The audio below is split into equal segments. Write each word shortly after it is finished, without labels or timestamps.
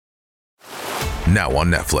Now on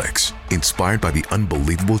Netflix, inspired by the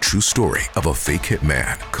unbelievable true story of a fake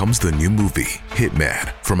hitman, comes the new movie,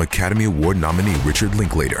 Hitman, from Academy Award nominee Richard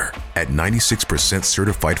Linklater. At 96%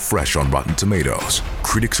 certified fresh on Rotten Tomatoes,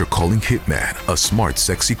 critics are calling Hitman a smart,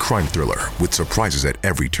 sexy crime thriller with surprises at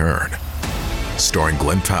every turn. Starring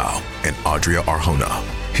Glenn Powell and Adria Arjona,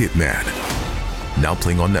 Hitman. Now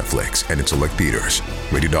playing on Netflix and in select theaters.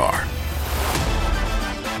 Rated R.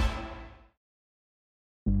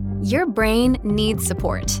 Your brain needs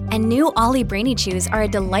support, and new Ollie Brainy Chews are a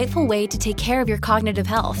delightful way to take care of your cognitive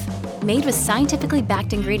health. Made with scientifically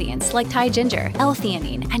backed ingredients like Thai ginger,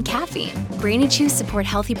 L-theanine, and caffeine, Brainy Chews support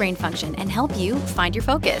healthy brain function and help you find your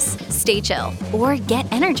focus, stay chill, or get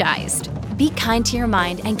energized. Be kind to your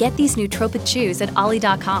mind and get these nootropic chews at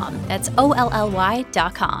ollie.com. That's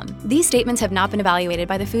OLLY.com. These statements have not been evaluated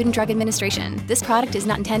by the Food and Drug Administration. This product is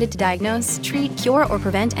not intended to diagnose, treat, cure, or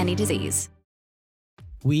prevent any disease.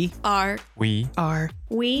 We are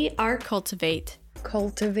Cultivate.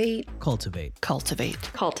 Cultivate. Cultivate.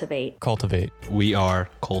 Cultivate. Cultivate. Cultivate. We are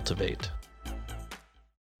Cultivate.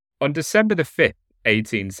 On December the 5th,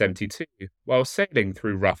 1872, while sailing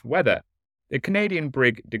through rough weather, the Canadian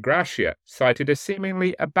brig De Gracia sighted a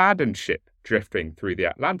seemingly abandoned ship drifting through the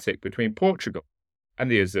Atlantic between Portugal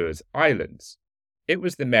and the Azores Islands. It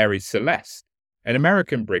was the Mary Celeste, an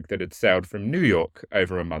American brig that had sailed from New York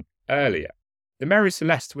over a month earlier. The Mary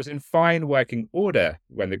Celeste was in fine working order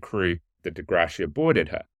when the crew of De Gracia boarded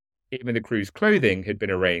her. Even the crew's clothing had been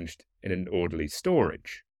arranged in an orderly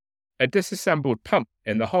storage. A disassembled pump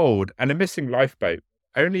in the hold and a missing lifeboat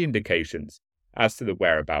were only indications as to the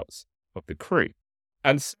whereabouts of the crew.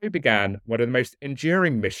 And so began one of the most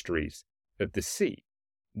enduring mysteries of the sea.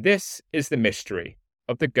 This is the mystery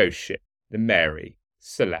of the ghost ship, the Mary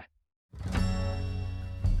Celeste.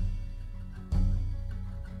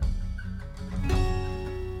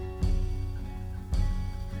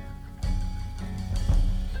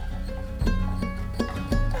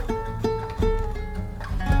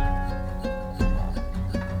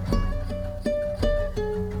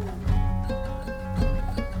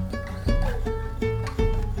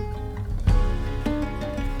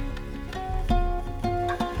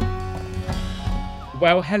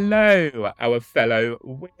 Well, hello, our fellow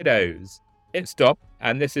weirdos. It's Dom,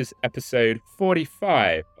 and this is episode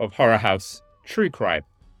 45 of Horror House True Crime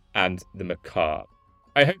and the Macabre.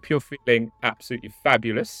 I hope you're feeling absolutely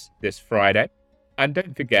fabulous this Friday. And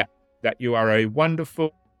don't forget that you are a wonderful,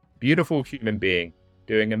 beautiful human being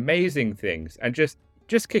doing amazing things and just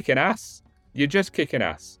kicking ass. You're just kicking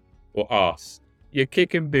ass or arse. You're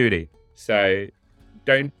kicking booty. So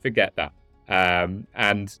don't forget that.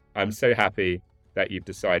 And I'm so happy that you've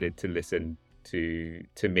decided to listen to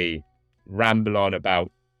me ramble on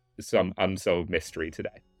about some unsolved mystery today.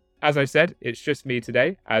 As I said, it's just me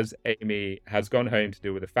today, as Amy has gone home to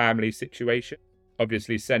deal with a family situation,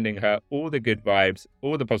 obviously sending her all the good vibes,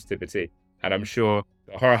 all the positivity, and I'm sure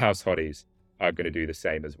the Horror House hotties are going to do the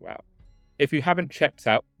same as well. If you haven't checked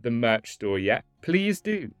out the merch store yet, please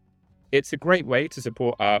do. It's a great way to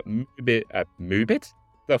support our morbid?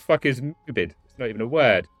 The fuck is morbid? It's not even a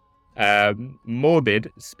word. Morbid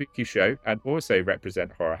spooky show, and also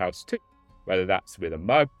represent Horror House too, whether that's with a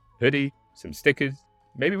mug, hoodie, some stickers.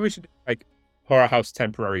 Maybe we should do like Horror House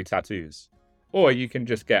temporary tattoos, or you can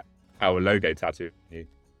just get our logo tattooed on you.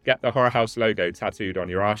 Get the Horror House logo tattooed on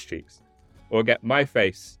your arse cheeks, or get my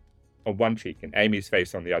face on one cheek and Amy's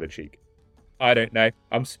face on the other cheek. I don't know,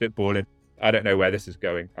 I'm spitballing. I don't know where this is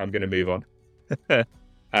going. I'm going to move on.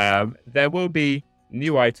 There will be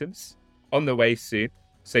new items on the way soon,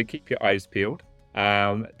 so keep your eyes peeled.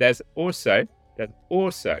 There's also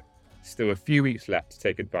still a few weeks left to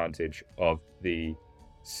take advantage of the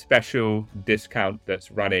special discount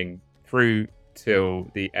that's running through till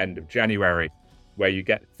the end of January, where you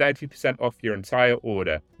get 30% off your entire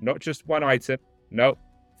order. Not just one item, no,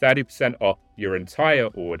 30% off your entire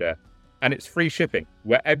order. And it's free shipping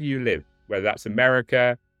wherever you live, whether that's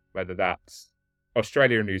America, whether that's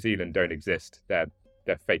Australia and New Zealand don't exist. They're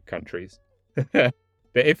fake countries.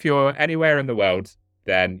 But if you're anywhere in the world,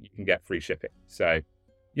 then you can get free shipping. So,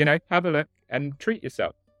 have a look and treat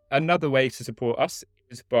yourself. Another way to support us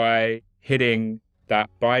is by hitting that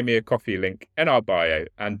Buy Me a Coffee link in our bio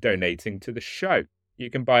and donating to the show. You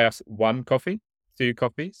can buy us 1 coffee, 2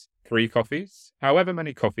 coffees, 3 coffees, however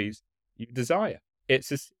many coffees you desire.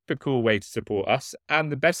 It's a super cool way to support us.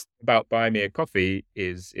 And the best thing about Buy Me a Coffee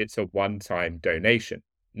is it's a one-time donation.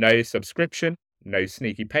 No subscription, no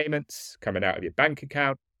sneaky payments coming out of your bank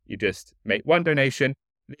account. You just make one donation,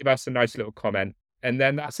 leave us a nice little comment, and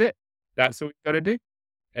then that's it. That's all you got to do.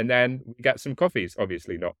 And then we get some coffees.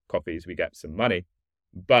 Obviously not coffees, we get some money.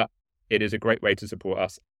 But it is a great way to support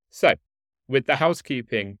us. So, with the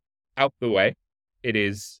housekeeping out the way, it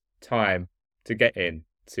is time to get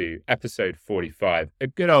into episode 45, a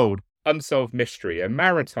good old unsolved mystery, a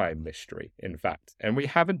maritime mystery, in fact. And we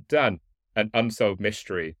haven't done an unsolved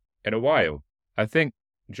mystery in a while. I think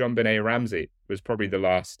JonBenet Ramsey was probably the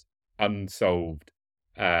last unsolved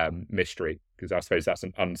mystery, because I suppose that's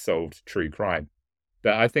an unsolved true crime.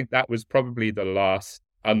 But I think that was probably the last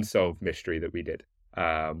unsolved mystery that we did.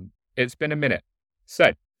 It's been a minute.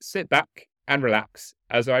 So sit back and relax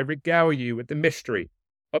as I regale you with the mystery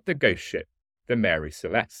of the ghost ship, the Mary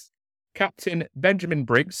Celeste. Captain Benjamin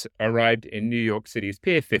Briggs arrived in New York City's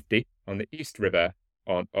Pier 50 on the East River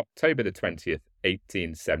on October the 20th,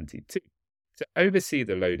 1872, to oversee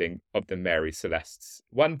the loading of the Mary Celeste's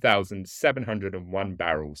 1,701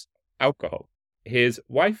 barrels of alcohol. His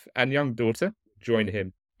wife and young daughter joined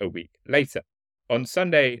him a week later. On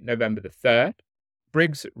Sunday, November the 3rd,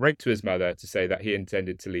 Briggs wrote to his mother to say that he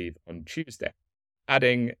intended to leave on Tuesday,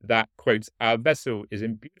 adding that, quote, "Our vessel is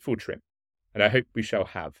in beautiful trim, and I hope we shall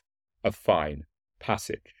have a fine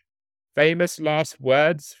passage." Famous last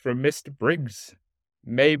words from Mr. Briggs.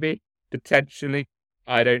 Maybe, potentially,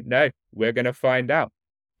 I don't know. We're going to find out.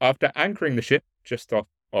 After anchoring the ship just off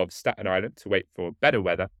of Staten Island to wait for better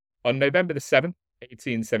weather, on November the 7th,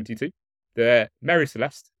 1872, the Mary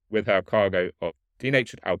Celeste, with her cargo of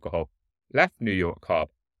denatured alcohol, left New York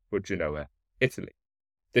Harbour for Genoa, Italy.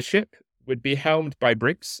 The ship would be helmed by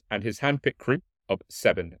Briggs and his handpicked crew of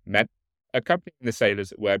 7 men. Accompanying the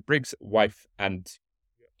sailors were Briggs' wife and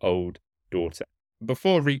old daughter.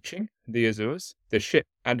 Before reaching the Azores, the ship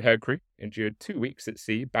and her crew endured 2 weeks at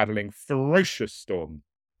sea, battling ferocious storms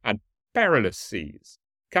and perilous seas.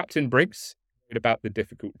 Captain Briggs wrote about the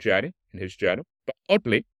difficult journey in his journal, but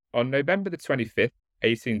oddly, on November the 25th,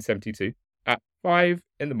 1872, at 5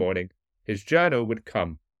 in the morning, his journal would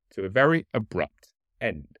come to a very abrupt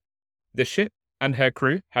end. The ship and her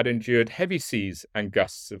crew had endured heavy seas and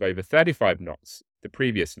gusts of over 35 knots the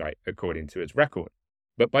previous night, according to his record.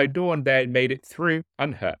 But by dawn they had made it through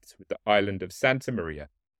unhurt, with the island of Santa Maria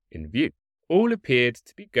in view. All appeared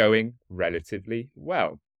to be going relatively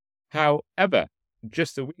well. However,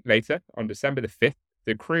 just a week later, on December the 5th,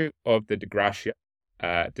 the crew of the De Gracia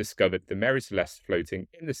discovered the Mary Celeste floating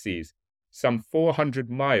in the seas some 400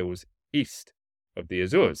 miles east of the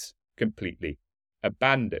Azores, completely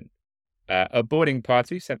abandoned. A boarding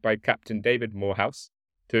party sent by Captain David Morehouse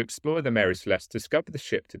to explore the Mary Celeste discovered the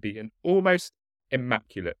ship to be in almost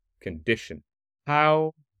immaculate condition.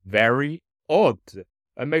 How very odd.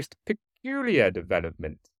 A most peculiar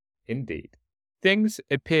development indeed. Things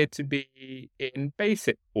appeared to be in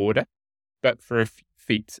basic order, but for a few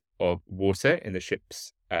feet of water in the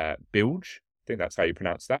ship's bilge, I think that's how you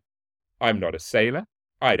pronounce that. I'm not a sailor,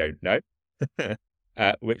 I don't know,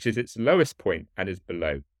 which is its lowest point and is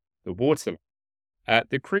below the waterline.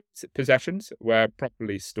 The crew's possessions were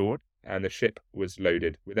properly stored, and the ship was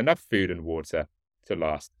loaded with enough food and water to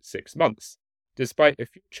last 6 months, despite a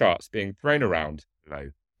few charts being thrown around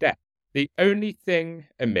below deck. The only thing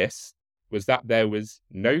amiss was that there was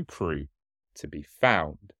no crew to be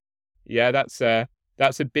found. Yeah, that's a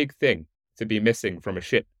big thing to be missing from a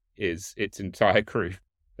ship, is its entire crew.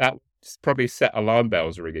 That would probably set alarm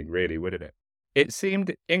bells ringing, really, wouldn't it? It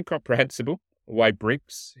seemed incomprehensible why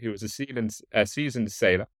Briggs, who was a seasoned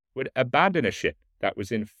sailor, would abandon a ship that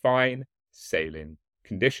was in fine sailing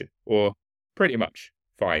condition, or pretty much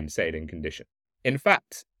fine sailing condition. In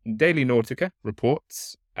fact, Daily Nautica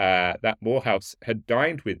reports that Morehouse had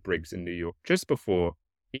dined with Briggs in New York just before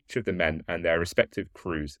each of the men and their respective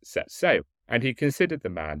crews set sail, and he considered the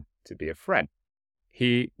man to be a friend.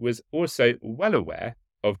 He was also well aware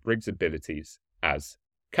of Briggs' abilities as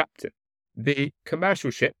captain. The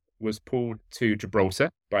commercial ship was pulled to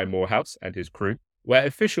Gibraltar by Morehouse and his crew, where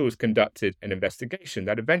officials conducted an investigation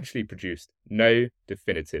that eventually produced no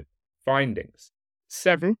definitive findings.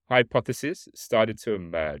 Several hypotheses started to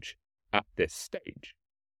emerge at this stage.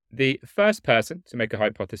 The first person to make a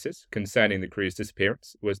hypothesis concerning the crew's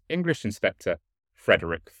disappearance was English Inspector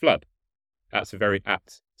Frederick Flood. That's a very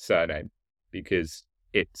apt surname, because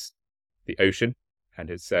it's the ocean and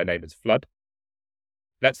his surname is Flood.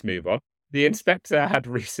 Let's move on. The inspector had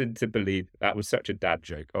reason to believe that was such a dad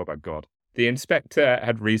joke. Oh my God. The inspector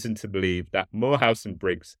had reason to believe that Morehouse and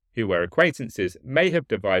Briggs, who were acquaintances, may have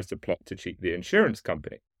devised a plot to cheat the insurance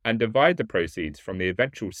company and divide the proceeds from the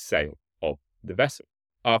eventual sale of the vessel.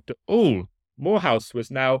 After all, Morehouse was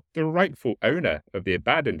now the rightful owner of the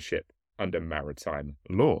abandoned ship under maritime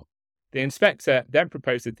law. The inspector then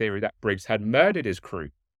proposed the theory that Briggs had murdered his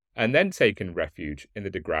crew and then taken refuge in the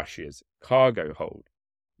De Gracia's cargo hold.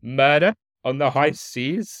 Murder on the high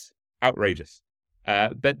seas? outrageous.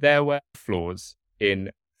 But there were flaws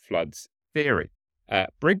in Flood's theory.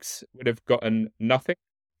 Briggs would have gotten nothing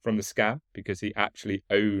from the scam because he actually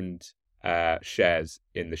owned shares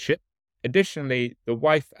in the ship. Additionally, the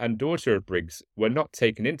wife and daughter of Briggs were not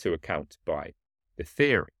taken into account by the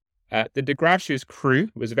theory. The de Gratia's crew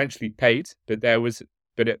was eventually paid, but that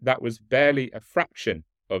was barely a fraction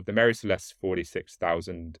of the Mary Celeste's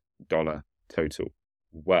 $46,000 total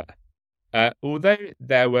worth. Although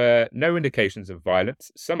there were no indications of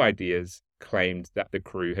violence, some ideas claimed that the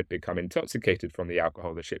crew had become intoxicated from the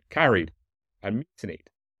alcohol the ship carried and mutinied.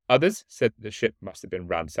 Others said that the ship must have been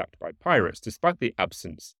ransacked by pirates, despite the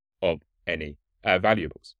absence of any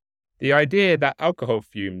valuables. The idea that alcohol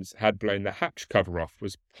fumes had blown the hatch cover off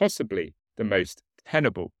was possibly the most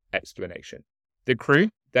tenable explanation. The crew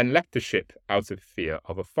then left the ship out of fear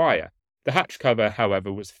of a fire. The hatch cover,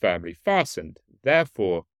 however, was firmly fastened.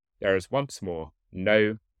 Therefore, there is once more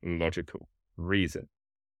no logical reason.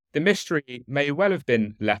 The mystery may well have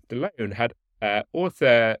been left alone had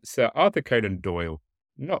author Sir Arthur Conan Doyle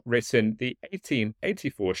not written the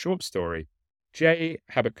 1884 short story J.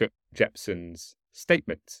 Habakkuk Jepson's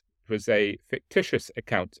Statement. It was a fictitious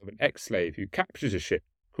account of an ex-slave who captures a ship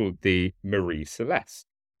called the Marie Celeste.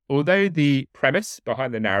 Although the premise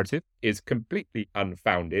behind the narrative is completely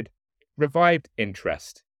unfounded, it revived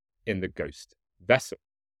interest in the ghost vessel.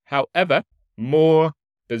 However, more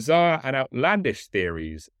bizarre and outlandish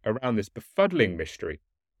theories around this befuddling mystery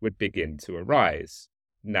would begin to arise.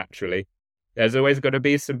 Naturally, there's always going to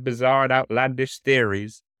be some bizarre and outlandish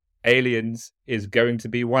theories. Aliens is going to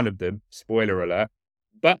be one of them, spoiler alert.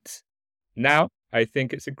 But now I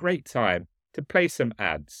think it's a great time to play some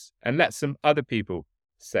ads and let some other people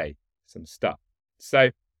say some stuff.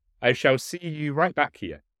 So I shall see you right back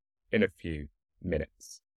here in a few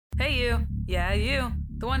minutes. Hey you, yeah you,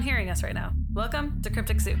 the one hearing us right now. Welcome to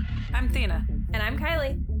Cryptic Soup. I'm Thina. And I'm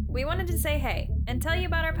Kylie. We wanted to say hey and tell you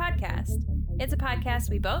about our podcast. It's a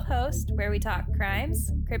podcast we both host where we talk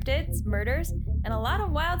crimes, cryptids, murders, and a lot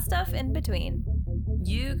of wild stuff in between.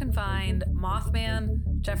 You can find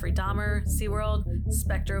Mothman, Jeffrey Dahmer, SeaWorld,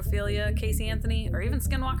 Spectrophilia, Casey Anthony, or even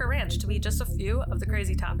Skinwalker Ranch to be just a few of the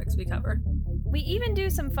crazy topics we cover. We even do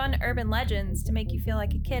some fun urban legends to make you feel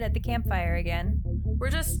like a kid at the campfire again. We're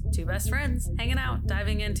just two best friends hanging out,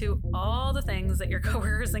 diving into all the things that your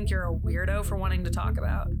coworkers think you're a weirdo for wanting to talk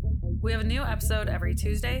about. We have a new episode every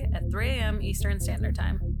Tuesday at 3 a.m. Eastern Standard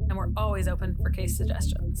Time, and we're always open for case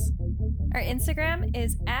suggestions. Our Instagram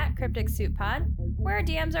is @CrypticSouppod, where our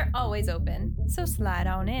DMs are always open, so slide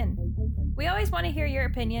on in. We always want to hear your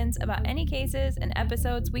opinions about any cases and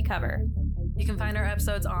episodes we cover. You can find our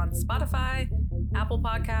episodes on Spotify, Apple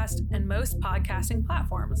Podcast, and most podcasting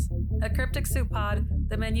platforms. At Cryptic Soup Pod,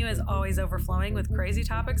 the menu is always overflowing with crazy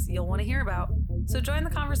topics you'll want to hear about. So join the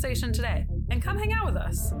conversation today and come hang out with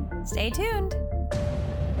us. Stay tuned.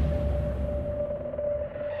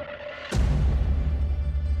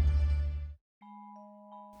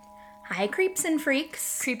 Hi, creeps and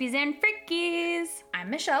freaks. Creepies and freakies. I'm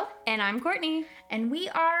Michelle. And I'm Courtney. And we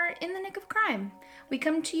are In the Nick of Crime. We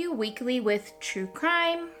come to you weekly with true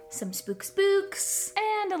crime, some spooks,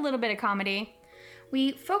 and a little bit of comedy.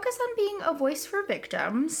 We focus on being a voice for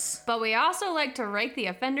victims, but we also like to rake the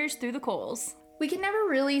offenders through the coals. We can never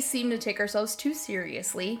really seem to take ourselves too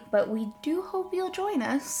seriously, but we do hope you'll join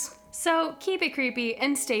us. So keep it creepy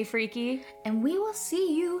and stay freaky. And we will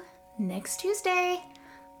see you next Tuesday.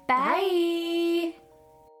 Bye.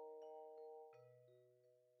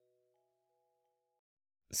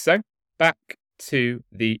 So, back to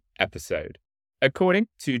the episode. According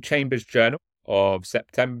to Chambers' Journal of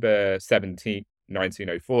September 17,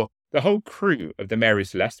 1904, the whole crew of the Mary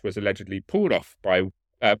Celeste was allegedly pulled off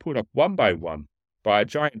one by one by a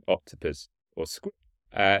giant octopus or squid.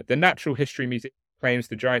 The Natural History Museum claims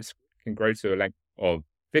the giant squid can grow to a length of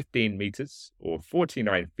 15 meters or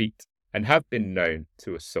 49 feet and have been known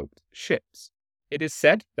to assault ships. It is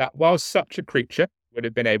said that while such a creature would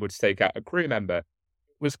have been able to take out a crew member, it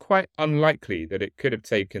was quite unlikely that it could have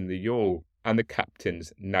taken the yawl and the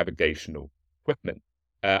captain's navigational equipment.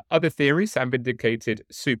 Other theories have indicated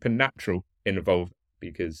supernatural involvement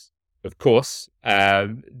because, of course,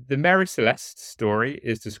 the Mary Celeste story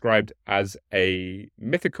is described as a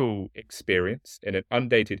mythical experience in an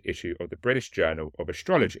undated issue of the British Journal of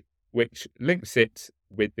Astrology, which links it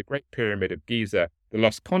with the Great Pyramid of Giza, the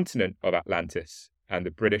lost continent of Atlantis, and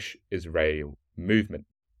the British-Israel movement.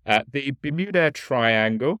 The Bermuda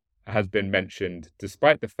Triangle has been mentioned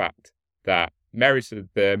despite the fact that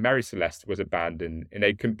the Mary Celeste was abandoned in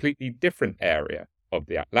a completely different area of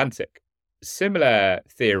the Atlantic. Similar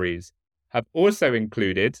theories have also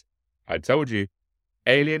included, I told you,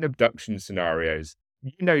 alien abduction scenarios.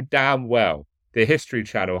 You know damn well the History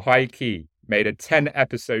Channel, high key, made a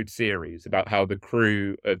 10-episode series about how the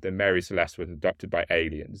crew of the Mary Celeste was abducted by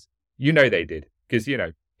aliens. You know they did, because,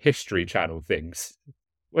 History Channel things.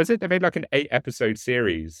 Was it? They made like an 8-episode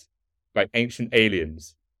series, like Ancient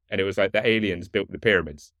Aliens, and it was like the aliens built the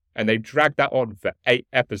pyramids. And they dragged that on for 8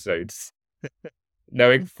 episodes,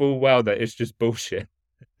 knowing full well that it's just bullshit.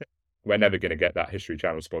 We're never going to get that History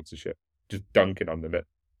Channel sponsorship. Just dunking on them at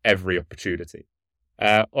every opportunity.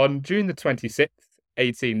 On June the 26th,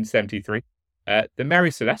 1873, the Mary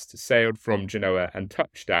Celeste sailed from Genoa and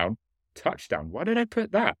touchdown. Touchdown? Why did I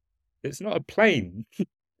put that? It's not a plane.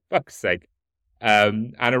 Fuck's sake.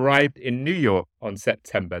 And arrived in New York on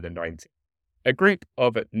September the 19th. A group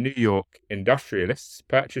of New York industrialists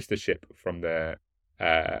purchased the ship from the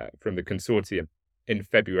consortium in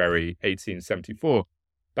February 1874,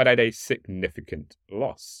 but at a significant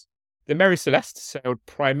loss. The Mary Celeste sailed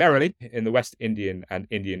primarily in the West Indian and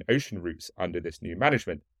Indian Ocean routes under this new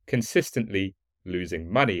management, consistently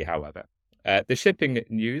losing money, however. The shipping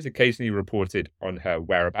news occasionally reported on her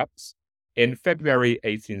whereabouts. In February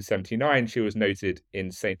 1879, she was noted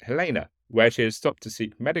in St. Helena, where she had stopped to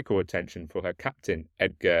seek medical attention for her captain,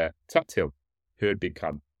 Edgar Tuthill, who had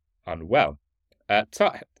become unwell.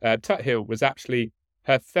 Tuthill was actually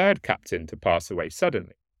her third captain to pass away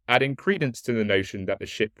suddenly, adding credence to the notion that the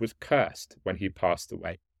ship was cursed when he passed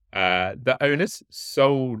away. The owners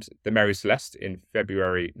sold the Mary Celeste in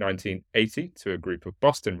February 1980 to a group of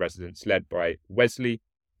Boston residents led by Wesley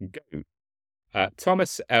Goode.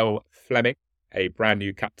 Thomas L. Fleming, a brand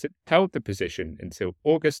new captain, held the position until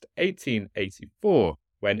August 1884,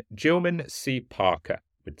 when Gilman C. Parker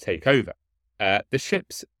would take over. The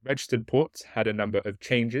ship's registered port had a number of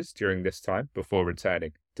changes during this time before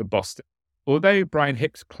returning to Boston. Although Brian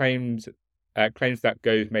Hicks claims that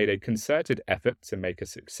Gove made a concerted effort to make a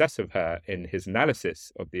success of her in his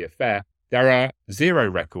analysis of the affair, there are 0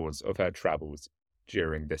 records of her travels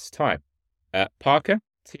during this time. Parker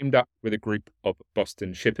teamed up with a group of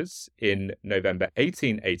Boston shippers in November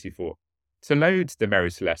 1884 to load the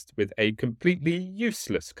Mary Celeste with a completely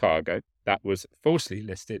useless cargo that was falsely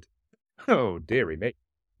listed. Oh, dearie me.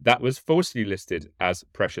 That was falsely listed as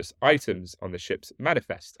precious items on the ship's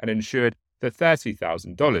manifest and insured for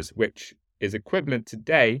 $30,000, which is equivalent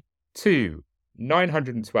today to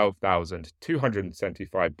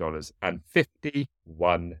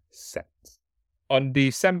 $912,275.51. On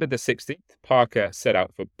December the 16th, Parker set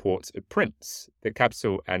out for Port-au-Prince, the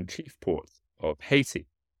capital and chief port of Haiti.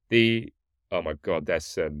 Oh my God, there's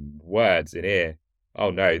some words in here.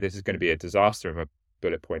 Oh no, this is going to be a disaster of a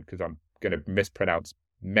bullet point because I'm going to mispronounce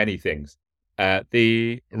many things.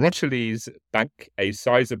 The Rochellese Bank, a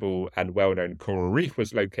sizable and well-known coral reef,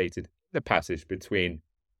 was located in the passage between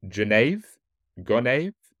Gonave,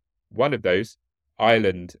 one of those,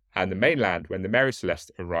 island, and the mainland when the Mary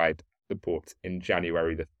Celeste arrived the port in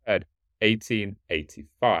January the 3rd,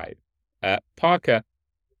 1885. Parker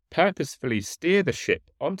purposefully steered the ship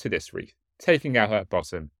onto this reef, taking out her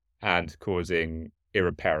bottom and causing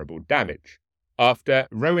irreparable damage. After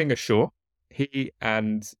rowing ashore, he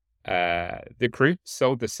and the crew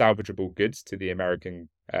sold the salvageable goods to the American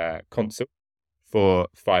consul for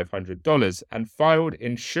 $500 and filed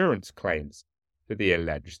insurance claims for the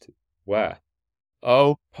alleged worth.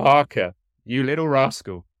 Oh, Parker, you little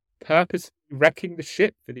rascal, purposely wrecking the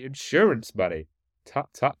ship for the insurance money. Tut,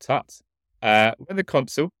 tut, tut. When the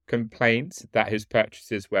consul complained that his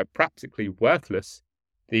purchases were practically worthless,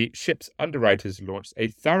 the ship's underwriters launched a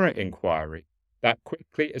thorough inquiry that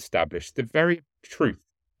quickly established the very truth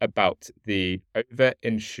about the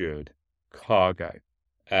over-insured cargo.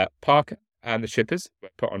 Parker and the shippers were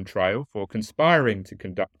put on trial for conspiring to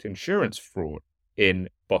conduct insurance fraud in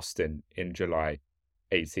Boston in July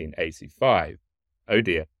 1885. Oh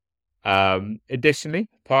dear. Additionally,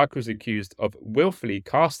 Parker was accused of willfully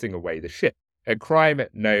casting away the ship, a crime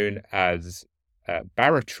known as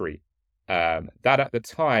barratry, that at the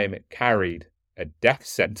time carried a death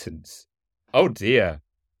sentence. Oh dear.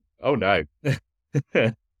 Oh no.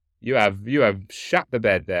 You have shat the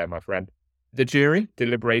bed there, my friend. The jury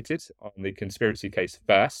deliberated on the conspiracy case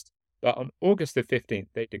first, but on August the 15th,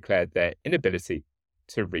 they declared their inability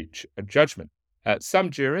to reach a judgment. Some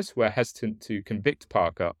jurors were hesitant to convict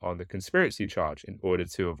Parker on the conspiracy charge in order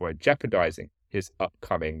to avoid jeopardizing his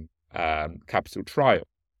upcoming capital trial.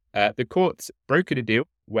 The courts brokered a deal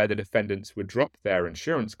where the defendants would drop their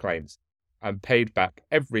insurance claims and paid back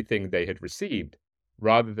everything they had received,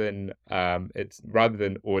 rather than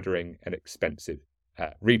ordering an expensive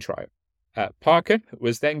retrial. Parker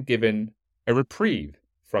was then given a reprieve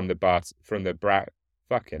from the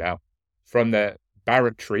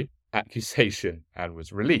barratry accusation and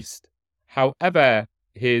was released. However,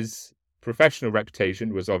 his professional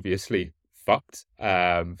reputation was obviously fucked,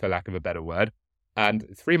 for lack of a better word, and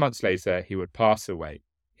 3 months later he would pass away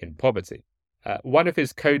in poverty. One of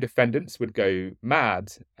his co-defendants would go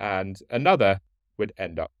mad, and another would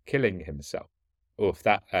end up killing himself. Oof,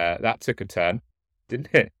 that took a turn,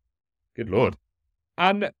 didn't it? Good Lord.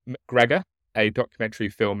 Anne McGregor, a documentary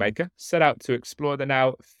filmmaker, set out to explore the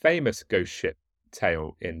now famous ghost ship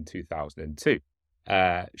tale in 2002.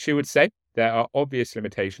 She would say there are obvious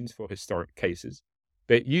limitations for historic cases,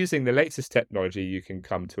 but using the latest technology, you can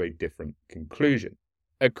come to a different conclusion.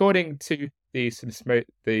 According to the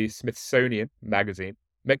Smithsonian magazine,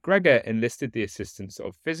 McGregor enlisted the assistance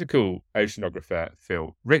of physical oceanographer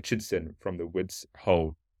Phil Richardson from the Woods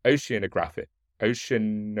Hole Oceanographic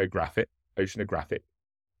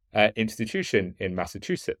Institution in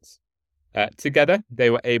Massachusetts. Together, they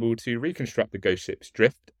were able to reconstruct the ghost ship's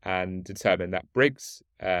drift and determine that Briggs'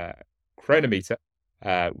 chronometer,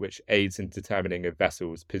 which aids in determining a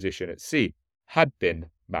vessel's position at sea, had been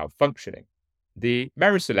malfunctioning. The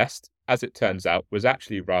Mary Celeste, as it turns out, was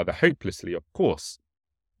actually rather hopelessly off course,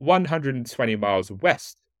 120 miles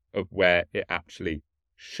west of where it actually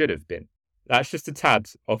should have been. That's just a tad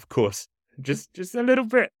off course, just a little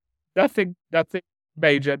bit. Nothing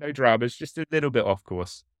major, no dramas, just a little bit off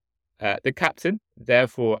course. The captain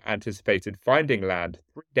therefore anticipated finding land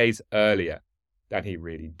 3 days earlier than he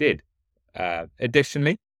really did.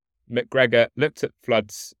 Additionally, McGregor looked at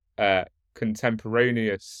Flood's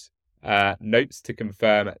contemporaneous notes to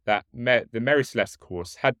confirm that the Mary Celeste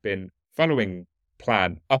course had been following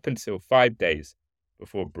plan up until 5 days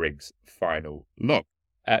before Briggs' final log.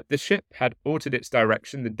 The ship had altered its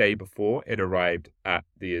direction the day before it arrived at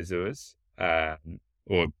the Azores,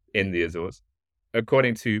 or in the Azores,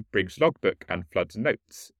 according to Briggs' logbook and Flood's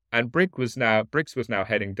notes. And Briggs was now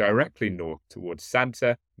heading directly north towards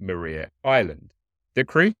Santa Maria Island. The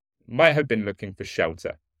crew might have been looking for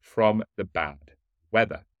shelter from the bad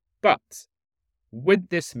weather. But would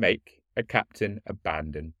this make a captain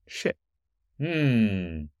abandon ship?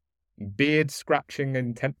 Beard scratching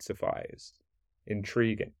intensifies.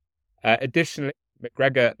 Intriguing. Additionally,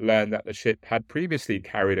 McGregor learned that the ship had previously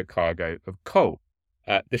carried a cargo of coal.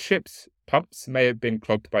 The ship's pumps may have been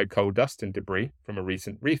clogged by coal dust and debris from a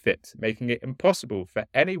recent refit, making it impossible for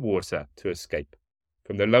any water to escape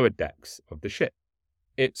from the lower decks of the ship.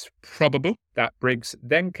 It's probable that Briggs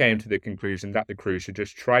then came to the conclusion that the crew should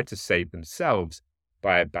just try to save themselves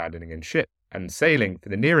by abandoning the ship and sailing for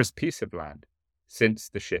the nearest piece of land, since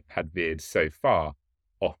the ship had veered so far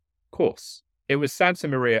off course. It was Santa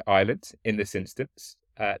Maria Island in this instance.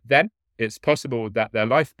 Then it's possible that their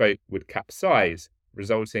lifeboat would capsize,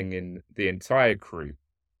 resulting in the entire crew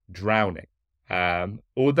drowning.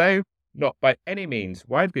 Although not by any means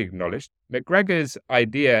widely acknowledged, McGregor's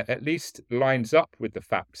idea at least lines up with the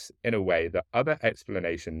facts in a way that other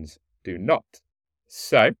explanations do not.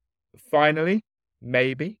 So, finally,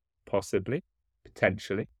 maybe, possibly,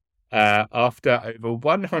 potentially, after over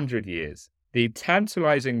 100 years, the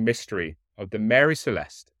tantalizing mystery of the Mary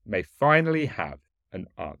Celeste may finally have an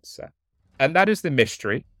answer. And that is the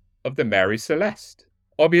mystery of the Mary Celeste.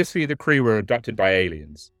 Obviously, the crew were abducted by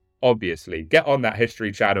aliens. Obviously. Get on that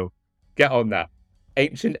History Channel. Get on that.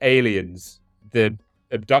 Ancient Aliens, the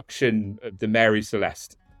abduction of the Mary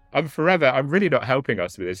Celeste. I'm really not helping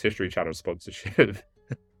us with this History Channel sponsorship.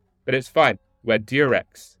 But it's fine. We're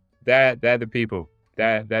Durex. They're the people.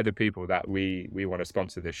 They're the people that we want to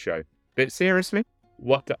sponsor this show. But seriously,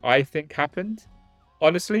 what do I think happened?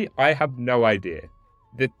 Honestly, I have no idea.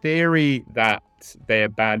 The theory that they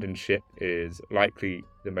abandoned ship is likely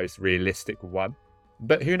the most realistic one.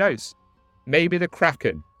 But who knows? Maybe the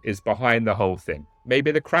Kraken is behind the whole thing.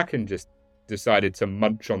 Maybe the Kraken just decided to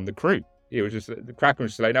munch on the crew. The Kraken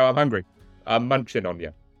was just like, no, I'm hungry. I'm munching on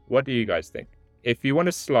you. What do you guys think? If you want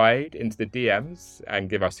to slide into the DMs and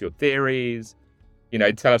give us your theories,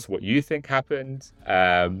 tell us what you think happened,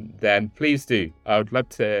 then please do. I'd love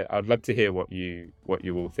to hear what you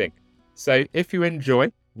all think. So if you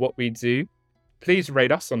enjoy what we do, please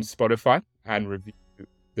rate us on Spotify and review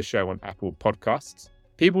the show on Apple Podcasts.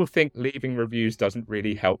 People think leaving reviews doesn't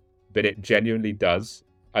really help, but it genuinely does.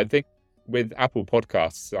 I think with Apple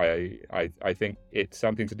Podcasts, I think it's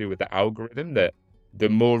something to do with the algorithm that the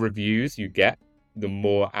more reviews you get, the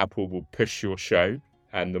more Apple will push your show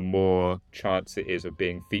and the more chance it is of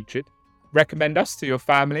being featured. Recommend us to your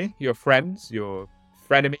family, your friends, your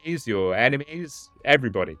frenemies, your enemies,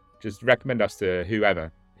 everybody. Just recommend us to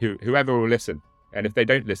whoever will listen. And if they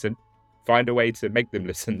don't listen, find a way to make them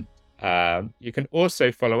listen. You can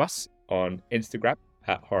also follow us on Instagram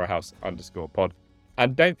at horrorhouse_pod.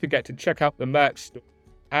 And don't forget to check out the merch store.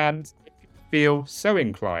 And if you feel so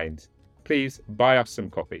inclined, please buy us some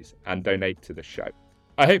copies and donate to the show.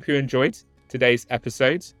 I hope you enjoyed today's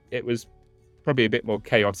episode. It was probably a bit more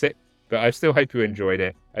chaotic, but I still hope you enjoyed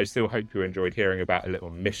it. I still hope you enjoyed hearing about a little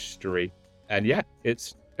mystery. And yeah,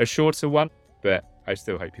 it's a shorter one, but I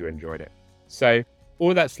still hope you enjoyed it. So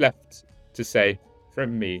all that's left to say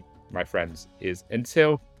from me, my friends, is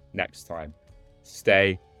until next time,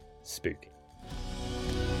 stay spooky.